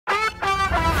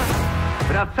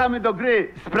Wracamy do gry,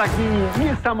 spragnieni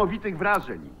niesamowitych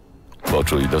wrażeń.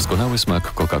 Poczuj doskonały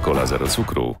smak Coca-Cola zero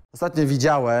cukru. Ostatnio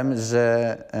widziałem,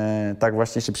 że tak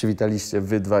właśnie się przywitaliście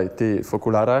wy dwaj, ty w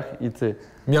okularach i ty.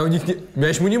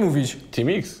 Miałeś mu nie mówić. Team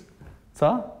X.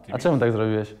 Co? A czemu tak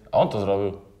zrobiłeś? A on to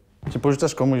zrobił. Czy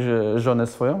pożyczasz komuś żonę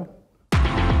swoją?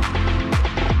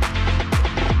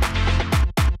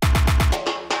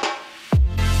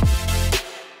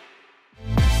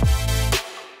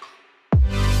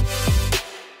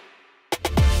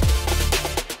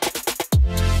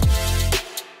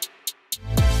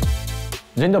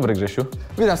 Dzień dobry, Grzesiu.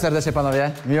 Witam serdecznie,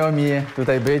 panowie. Miło mi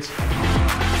tutaj być.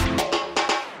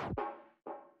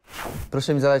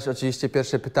 Proszę mi zadać oczywiście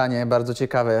pierwsze pytanie, bardzo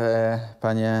ciekawe,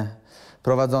 panie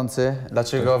prowadzący.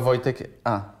 Dlaczego Wojtek...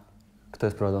 A, kto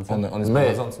jest prowadzący? On jest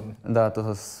prowadzącym. Da, to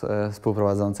jest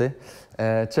współprowadzący.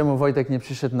 Czemu Wojtek nie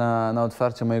przyszedł na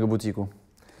otwarcie mojego butiku?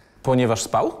 Ponieważ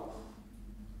spał?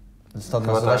 Stąd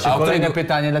nasuwa się kolejne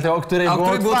pytanie, dlatego o której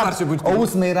było otwarcie butiku? O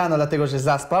 8 rano, dlatego że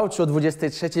zaspał, czy o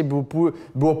 23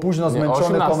 było późno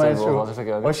zmęczony po meczu? Było,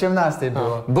 18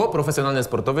 było. Bo profesjonalny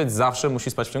sportowiec zawsze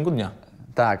musi spać w ciągu dnia.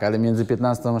 Tak, ale między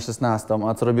 15 a 16.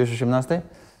 A co robiłeś o 18?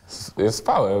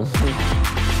 Spałem.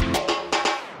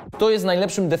 Kto jest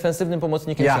najlepszym defensywnym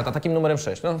pomocnikiem świata? Takim numerem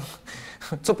 6. No,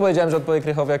 co powiedziałem, że odpowie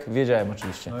Krychowiak? Wiedziałem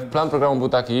oczywiście. Plan programu był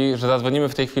taki, że zadzwonimy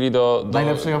w tej chwili do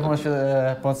Najlepszego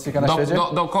pomocnika na świecie?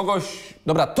 Do kogoś...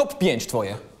 Dobra, top 5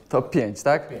 twoje. Top 5,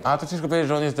 tak? A to ciężko powiedzieć,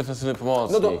 że on jest defensywny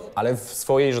pomocnik. Ale w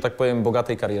swojej, że tak powiem,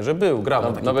 bogatej karierze grał na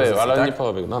takiej był, pozycji, ale tak? nie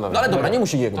powiek. No ale dobra, nie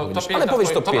musi jego powiedzieć, ale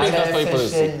powiedz top 5. na twojej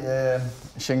pozycji.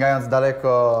 Sięgając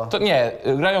daleko... To nie,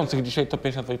 grających dzisiaj top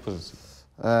 5 na twojej pozycji.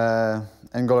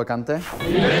 N'Golo Kanté.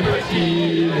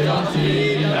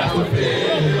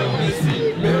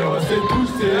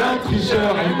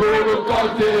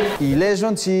 Il est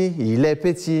gentil, il est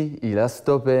petit, il a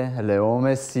stoppé Léo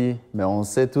Messi, mais on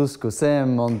sait tous que c'est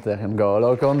Monter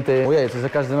N'Golo Kanté. Ojej, to za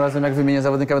każdym razem jak wymienię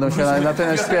zawodnika będą się na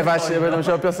ten śpiewać, będą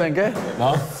się o piosenkę?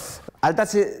 No. Ale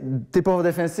tacy typowo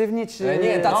defensywni, czy...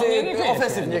 Nie, tacy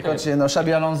ofensywni. Nie, no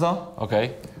Xabi Alonso,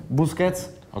 Busquets.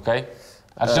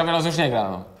 A czy Xabi już nie gra,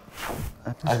 no?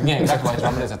 A nie, tak chyba w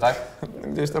Ameryce, tak?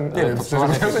 Gdzieś tam, nie wiem,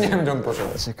 nie wiem, gdzie on poszedł.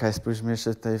 Czekaj, spójrzmy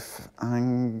jeszcze tutaj w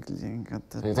Anglii.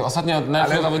 To ostatnio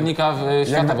najlepszego zawodnika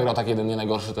świata wygrał tak jeden, nie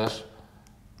najgorszy też.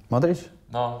 Modric?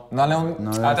 No. No ale on...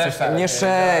 A też tak. Nie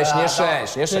 6, nie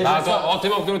 6, nie 6. A to o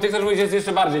tym, o którym ty chcesz mówić, jest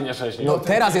jeszcze bardziej nie 6. No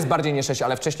teraz jest bardziej nie 6,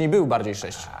 ale wcześniej był bardziej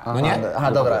 6. No nie?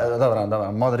 Aha,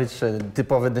 dobra. Modric,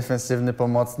 typowy defensywny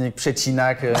pomocnik,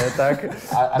 przecinak, tak?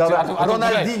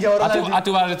 Ronaldinho. A ty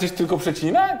uważasz, że jesteś tylko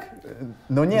przecinak?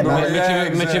 No nie, no.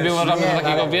 My ciebie uważamy za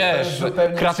takiego, wiesz,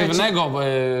 kreatywnego.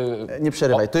 Nie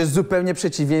przerywaj, to jest zupełnie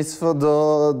przeciwieństwo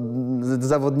do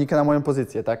zawodnika na moją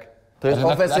pozycję, tak? To jest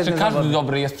ofensywny każdy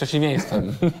dobry jest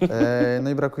przeciwieństwem. No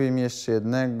i brakuje mi jeszcze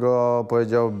jednego,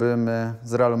 powiedziałbym,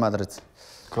 z Realu Madryt.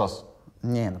 Kroos.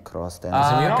 Nie no, Kroos, ten.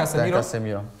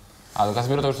 Casemiro? Ale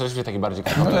Casemiro to już rzeczywiście taki bardziej...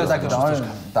 No to jest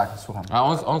tak, słucham. A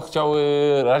on chciał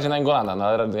Radzie N'Golana, no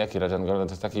ale jaki Radzie N'Golana?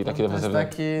 To jest taki defensywny...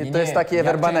 To jest taki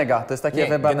Everbanega, to jest taki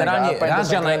Everbanega.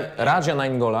 Generalnie Radzie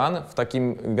N'Golan w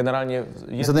takim generalnie...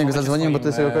 Co do niego zadzwoniłem, bo to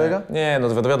jest jego kolega? Nie, no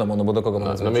to wiadomo, no bo do kogo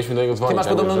ma No mieliśmy do niego dzwonić, masz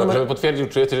podobny numer? żeby potwierdził,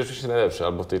 czy jesteś rzeczywiście najlepszy,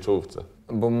 albo w tej czołówce.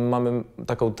 Bo mamy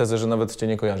taką tezę, że nawet cię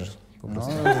nie kojarzysz. No,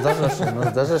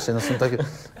 zdarza się, no są takie...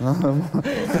 No.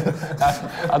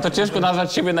 A to ciężko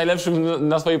nazwać siebie najlepszym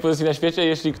na swojej pozycji na świecie,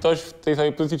 jeśli ktoś w tej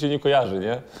swojej pozycji cię nie kojarzy,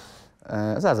 nie?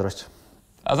 Zazdrość.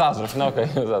 A zazdrość, no okej,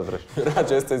 zazdrość.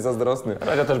 Radzie, jesteś zazdrosny.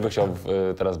 Radzie też by chciał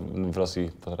teraz w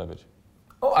Rosji pozdrawiać.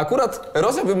 O, akurat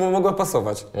Rosja by mu mogła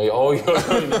pasować. Oj,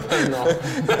 na pewno.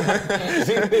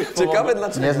 Ciekawe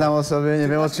dlaczego. Nie znam osoby, nie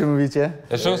wiem o czym mówicie.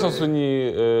 Z czego są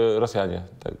słynni Rosjanie?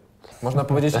 Tak. Można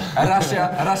powiedzieć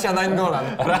Rasia N'Golan.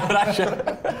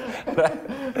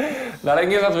 No ale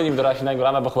nie zadzwonimy do Rasi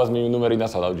N'Golana, bo chyba zmienił numer i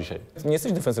nas olał dzisiaj. Nie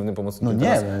jesteś defensywnym pomocnikiem. No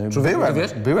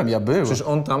nie, byłem. Przecież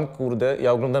on tam, kurde,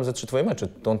 ja oglądałem ze 3 twoje mecze,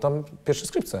 to on tam pierwszy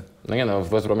skrzypce. No nie no, w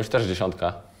West Bromish też 10.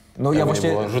 No ja właśnie...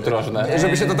 Było rzut rożne.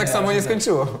 Żeby się to tak samo nie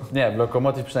skończyło. Nie, w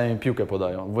Lokomotiv przynajmniej piłkę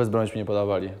podają. W West Bromwich mi nie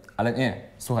podawali. Ale nie,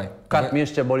 słuchaj. Karp mnie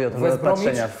jeszcze boli od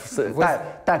patrzenia.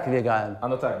 Tak, biegałem. A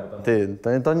no tak. Ty,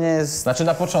 to nie jest... Znaczy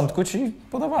na początku ci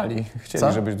podawali.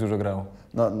 Chcieli, żebyś dużo grał.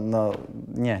 No,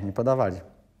 nie podawali.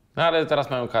 No ale teraz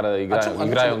mają karę i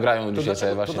grają dzisiaj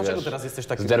te właśnie, dlaczego wiesz, teraz jesteś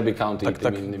taki... z Derby County i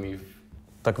tymi innymi.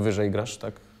 Tak wyżej grasz,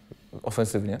 tak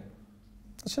ofensywnie?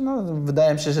 Znaczy, no,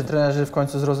 wydaje mi się, że trenerzy w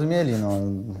końcu zrozumieli, no,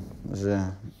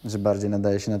 że bardziej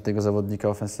nadaje się na tego zawodnika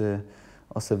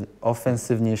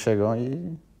ofensywniejszego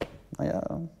i no, ja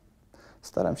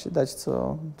staram się dać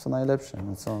co najlepsze.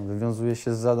 No co, wywiązuję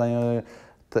się z zadań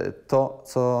to,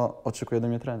 co oczekuje do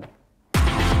mnie trener.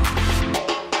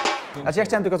 Znaczy ja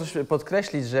chciałem tylko coś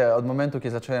podkreślić, że od momentu,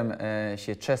 kiedy zacząłem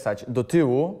się czesać do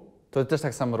tyłu, to też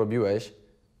tak samo robiłeś.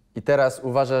 I teraz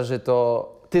uważasz, że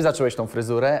to ty zacząłeś tą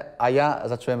fryzurę, a ja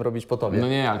zacząłem robić po tobie. No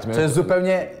nie, ale ty miałeś... To jest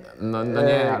zupełnie No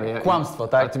nie, ale kłamstwo,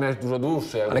 tak? Ale ty miałeś dużo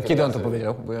dłuższe. Ale kiedy on to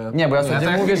powiedział? Bo ja... Nie, bo ja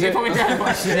ostatnio mówię, że... Nie powiedziałem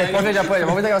właśnie. Nie, powiedział.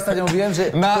 Bo tak ostatnio mówiłem, że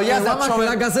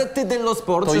na Gazety dello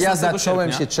Sport to ja 16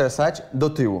 zacząłem się sierpnia. czesać do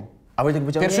tyłu. A Wojtek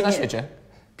powiedział, Pierwszy nie, na nie. świecie.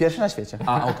 Pierwszy na świecie.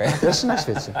 A, okej. Pierwszy na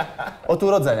świecie. Od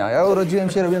urodzenia. Ja urodziłem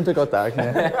się, robiłem tylko tak,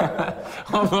 nie?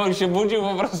 On się budził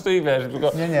po prostu i wiesz,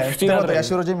 tylko... Nie. wcinał Ja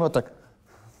się urodziłem, bo tak.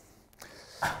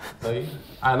 No i...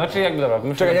 A, no czyli jak, dobra.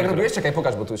 Czekaj, jak robiłeś? Czekaj,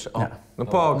 pokaż, bo tu jeszcze... O. No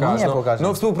pokaż, Nie no. pokażę.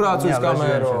 No współpracuj Nie, z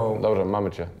kamerą. Dobrze,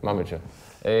 mamy cię.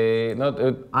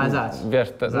 Ale zobacz.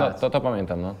 Wiesz, to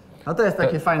pamiętam, no. No to jest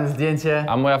takie fajne zdjęcie.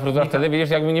 A moja fryzura wtedy, widzisz,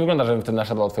 jakby nie wygląda, żebym wtedy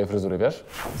naszedł od twojej fryzury, wiesz?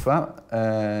 Słucham?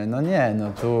 No nie,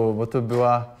 bo tu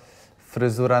była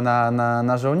fryzura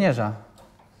na żołnierza.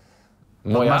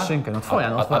 Moja? Maszynkę, no twoja,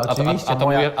 no twoja, oczywiście.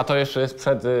 A to jeszcze jest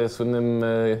przed słynnym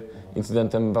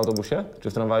incydentem w autobusie?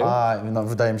 Czy w tramwaju? No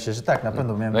wydaje mi się, że tak, na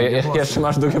pewno miałem No jeszcze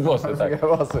masz długie włosy, tak.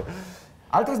 włosy.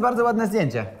 Ale to jest bardzo ładne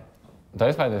zdjęcie. To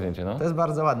jest fajne zdjęcie, no. To jest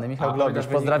bardzo ładne. Michał Globisz.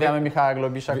 Pozdrawiamy Michała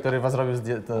Globisza, który was zrobił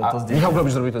to zdjęcie. Michał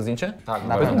Globisz zrobił to zdjęcie? Tak,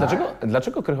 Na pewno.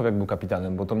 Dlaczego Krychowiak był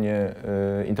kapitanem? Bo to mnie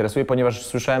interesuje, ponieważ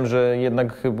słyszałem, że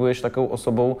jednak byłeś taką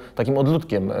osobą, takim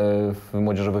odludkiem w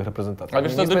młodzieżowych reprezentacjach. A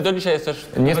wiesz co, do dzisiaj jest też...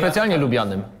 Niespecjalnie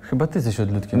lubianym. Chyba ty jesteś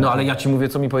odludkiem. No ale ja ci mówię,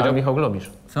 co mi powiedział Michał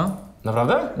Globisz. Co?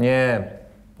 Naprawdę?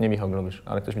 Nie Michał Globisz,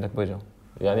 ale ktoś mi tak powiedział.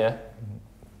 Ja nie.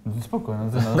 No spoko,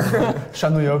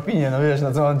 szanuję opinię, no wiesz,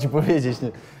 no co mam ci powiedzieć,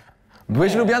 nie?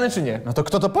 Byłeś lubiany czy nie? No to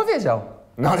kto to powiedział?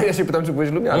 No ale ja się pytam, czy byłeś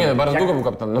No lubiany. nie, bardzo długo był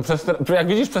kapitanem. No jak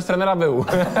widzisz, przez trenera był.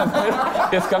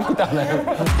 Jest kapitanem.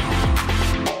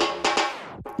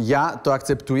 Ja to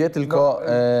akceptuję, tylko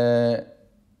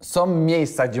są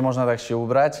miejsca, gdzie można tak się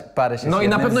ubrać, parę się No i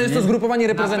na jednym pewno z jest to nich. zgrupowanie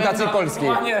reprezentacji polskiej.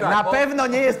 Na pewno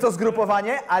nie jest to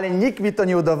zgrupowanie, ale nikt mi to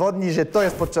nie udowodni, że to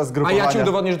jest podczas A zgrupowania. ja ci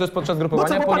udowodnię, że to jest podczas No grupowania,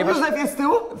 co, bo pan ponieważ... Józef jest z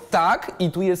tyłu? Tak,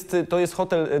 i tu jest, to jest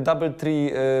hotel Double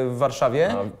Tree w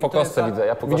Warszawie. po I to jest kostce widzę,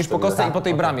 ja po Widzisz po kostce kostce widzę. i po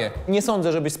tej bramie. Nie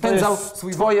sądzę, żebyś spędzał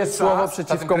swój Twoje wolny słowo czas.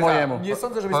 przeciwko mojemu. Nie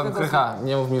sądzę, żebyś Pan spędzał... Krycha,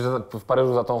 nie mów mi, że w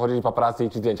Paryżu za tą chodzili paparazzi i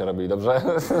ci zdjęcia robili, dobrze?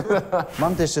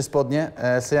 Mam też jeszcze spodnie,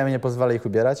 Syja mi nie pozwala ich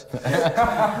ubierać.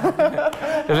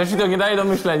 Że ci to nie daje do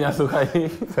myślenia, słuchaj.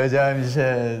 Powiedziałem,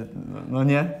 że no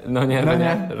nie. No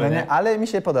nie. Ale mi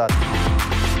się podoba.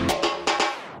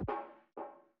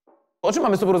 O czym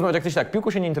mamy z tobą rozmawiać, jak ty się tak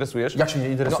piłką się nie interesujesz? Jak się nie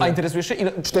interesuje? No a interesujesz się?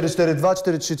 Ile... 4-4-2,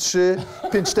 4-3-3,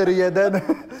 5-4-1,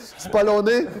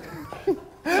 spalony.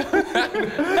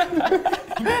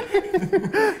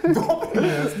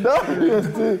 Dobry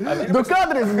jest, ty. Do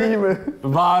kadry zmienimy.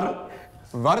 War.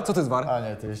 War? Co to jest war? A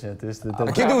nie, to już nie, to już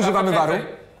A kiedy używamy waru?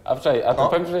 A wczoraj, a to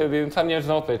powiem, że sam nie wiem,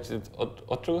 że odpowiedź.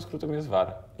 Od czego skrótem jest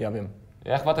war? Ja wiem.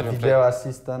 Ja chyba też wiem. Video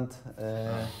assistant,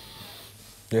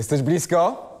 Jesteś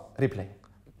blisko? replay.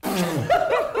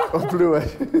 Oplułeś.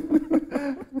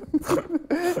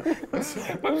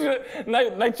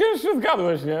 Najcięższe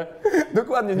zgadłeś, nie?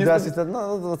 Dokładnie, nie Video assistant,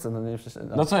 no co, no nie przecież.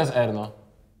 No co jest R, no?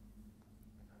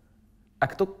 A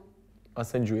kto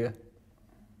sędziuje?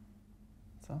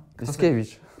 Co?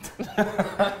 Tyskiewicz.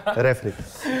 Reflik.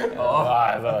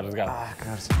 Zobacz, zgadłem.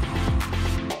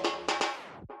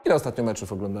 Ile ostatnio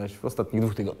meczów oglądałeś w ostatnich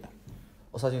 2 tygodniach?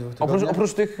 Ostatnich 2 tygodni.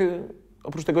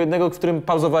 Oprócz tego jednego, w którym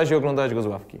pauzowałeś i oglądałeś go z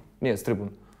ławki. Nie, z trybun.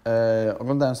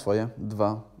 Oglądałem swoje,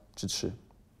 2 czy 3.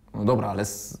 No dobra, ale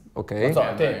okej.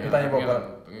 Ty, pytanie było.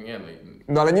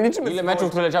 No ale nie liczymy... Ile meczów,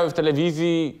 które leciały w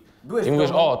telewizji i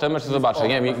mówisz, o, ten mecz zobaczę,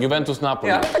 nie wiem, Juventus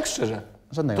Napoli. Ja, tak szczerze.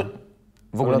 Żadnego.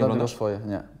 W ogóle nie tylko oglądasz? swoje,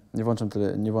 nie.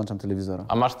 Nie włączam telewizora.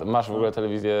 A masz w ogóle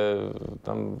telewizję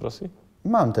tam w Rosji?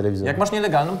 Mam telewizor. Jak masz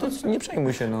nielegalną, to nie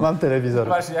przejmuj się, no. Mam telewizor.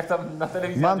 Właśnie, jak tam na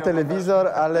telewizji. Mam telewizor,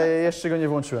 ale jeszcze go nie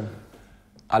włączyłem.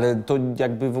 Ale to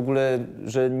jakby w ogóle,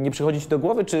 że nie przychodzi ci do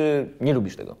głowy, czy nie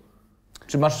lubisz tego?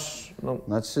 Czy masz... No...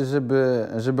 Znaczy,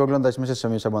 żeby oglądać mecze,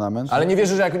 trzeba mieć abonament. Ale nie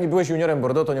wierzę, że jak nie byłeś juniorem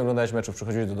Bordeaux, to nie oglądałeś meczów,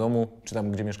 przychodziłeś do domu, czy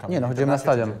tam, gdzie mieszkałeś? Nie, no W chodziłem na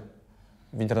internacie, stadion.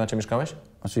 czy w internacie mieszkałeś?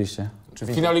 Oczywiście.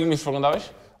 Finał Ligi Mistrzów oglądałeś?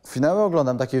 Finały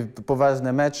oglądam, takie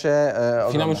poważne mecze.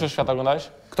 Finał Mistrzostw Świata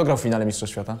oglądałeś? Kto grał w finale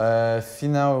Mistrzostw Świata?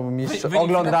 Finał mistrzostw. Wynik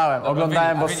Oglądałem, finału.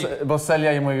 oglądałem, Dobra, wynik. bo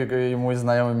Celia i mój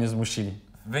znajomy mnie zmusili.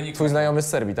 Wynik. Twój znajomy z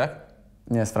Serbii, tak?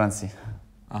 Nie, z Francji.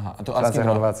 Aha, a to Francja,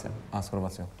 Chorwacja. A, z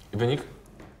Chorwacją. I wynik?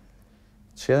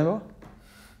 3-1 było?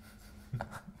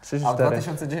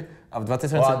 3-4. A w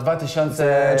 2000... O,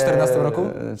 2014 roku?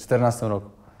 14 roku.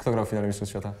 Kto grał w finale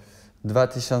Mistrzostw Świata? W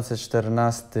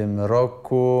 2014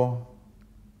 roku...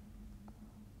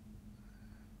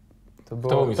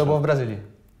 To było w Brazylii.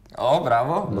 O,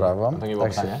 brawo. Brawo. To nie było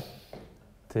Tak się- pytanie.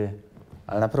 Ty.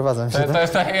 Ale naprowadzam się, To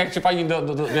jest tak, jak cię pani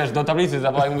wiesz, do tablicy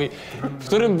zawoła i mówi, w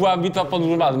którym była bitwa pod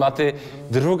Ulmanem, a ty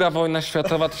II wojna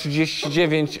światowa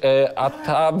 39, a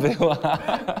ta była...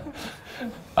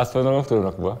 A swoją drogą w którym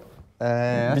roku była?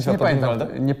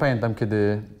 Nie pamiętam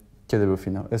kiedy był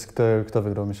finał. Kto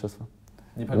wygrał mistrzostwo?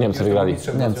 Niemcy wygrali.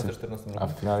 Niemcy. A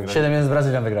w finale wygrali. 7-1 z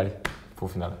Brazylią wygrali. W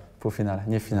półfinale. W półfinale,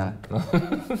 nie w finale.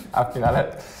 A w finale?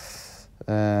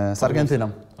 Z Argentyną.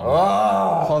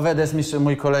 Howedes,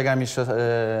 mój kolega,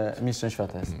 mistrzem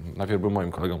świata jest. Najpierw był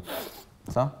moim kolegą.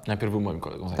 Co? Najpierw był moim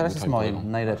kolegą. Teraz jest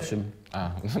moim, najlepszym. A,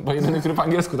 bo jedyny, który po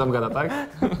angielsku tam gada, tak?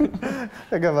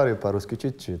 Ja говорю по-русски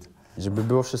чуть-чуть. Żeby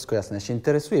było wszystko jasne, ja się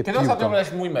interesuję Kiedy piłką. ostatnio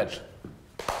oglądałeś mój mecz?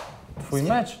 Twój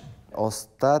mecz?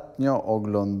 Ostatnio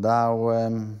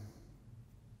oglądałem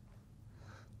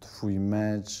twój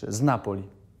mecz z Napoli.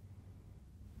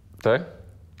 Tak?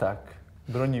 Tak.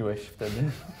 Broniłeś wtedy.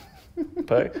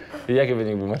 Tak? I jaki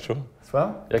wynik był meczu?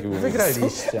 Słucham? Jaki był wynik?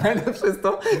 Wygraliście. Najlepsze jest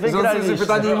to, Wygraliście. że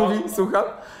pytanie i mówi słucham,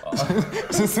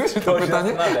 że słyszy to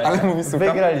pytanie, ale mówi słucham.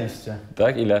 Wygraliście.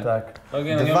 Tak? Ile? Tak.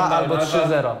 2 albo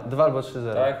 3-0. 2 albo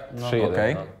 3-0. Tak? No. 3-1.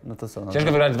 Okej. No to co? No.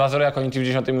 Ciężko wygrać 2-0, jak oni ci w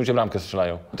 10 minucie bramkę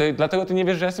strzelają. Dlatego ty nie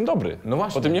wiesz, że ja jestem dobry. No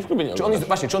właśnie. Bo ty mnie w klubie nie Czy on jest,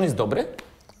 właśnie, czy on jest dobry?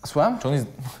 Słucham? Czy on jest...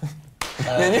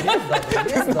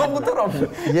 Nie, znowu to robi.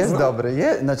 Jest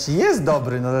dobry. Znaczy jest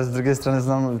dobry, no ale z drugiej strony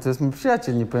znam, to jest mój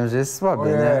przyjaciel, nie powiem, że jest słaby,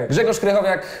 nie? Grzegorz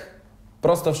Krychowiak,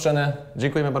 prosto w Szczenę.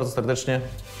 Dziękujemy bardzo serdecznie.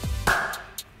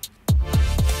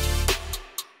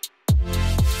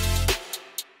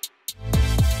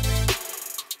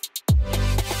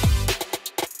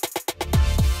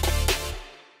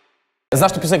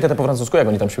 Znasz tę piosenkę tę po francusku? Jak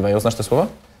oni tam śpiewają? Znasz te słowa?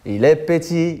 Il est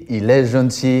petit, il est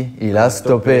gentil, il a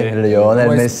stoppé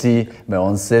Lionel Messi, mais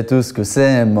on sait tous que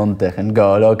c'est mon terrain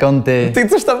N'Golo Kanté. Ty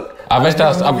coś tam... A weź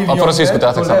teraz, a po rosyjsku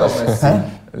teraz tak samo.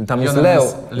 Tam jest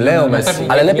Leo Messi.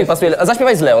 Ale lepiej pasuje... A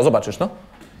zaśpiewaj z Leo, zobaczysz, no.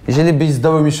 Jeżeli byś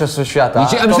zdobył Mistrzostwo Świata,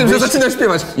 Ja myślałem, że zaczyna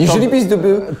śpiewać. Jeżeli byś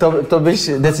zdobył... to byś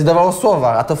decydował o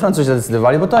słowach, a to Francuzi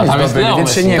decydowali, bo to oni tam jest zdobyli, Leo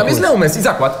więc się Messi. nie Tam jest kłóć. Leo Messi,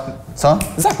 zakład. Co?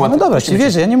 Zakład. No dobra, ci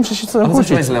wierzę, ja nie muszę się co Zaśpiewaj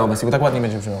kłócić. z Leo Messi, bo tak ładnie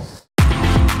będzie brzmiało.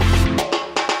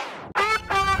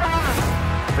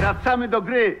 Wracamy do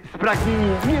gry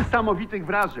spragnieni niesamowitych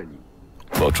wrażeń.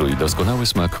 Poczuj doskonały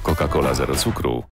smak Coca-Cola zero cukru.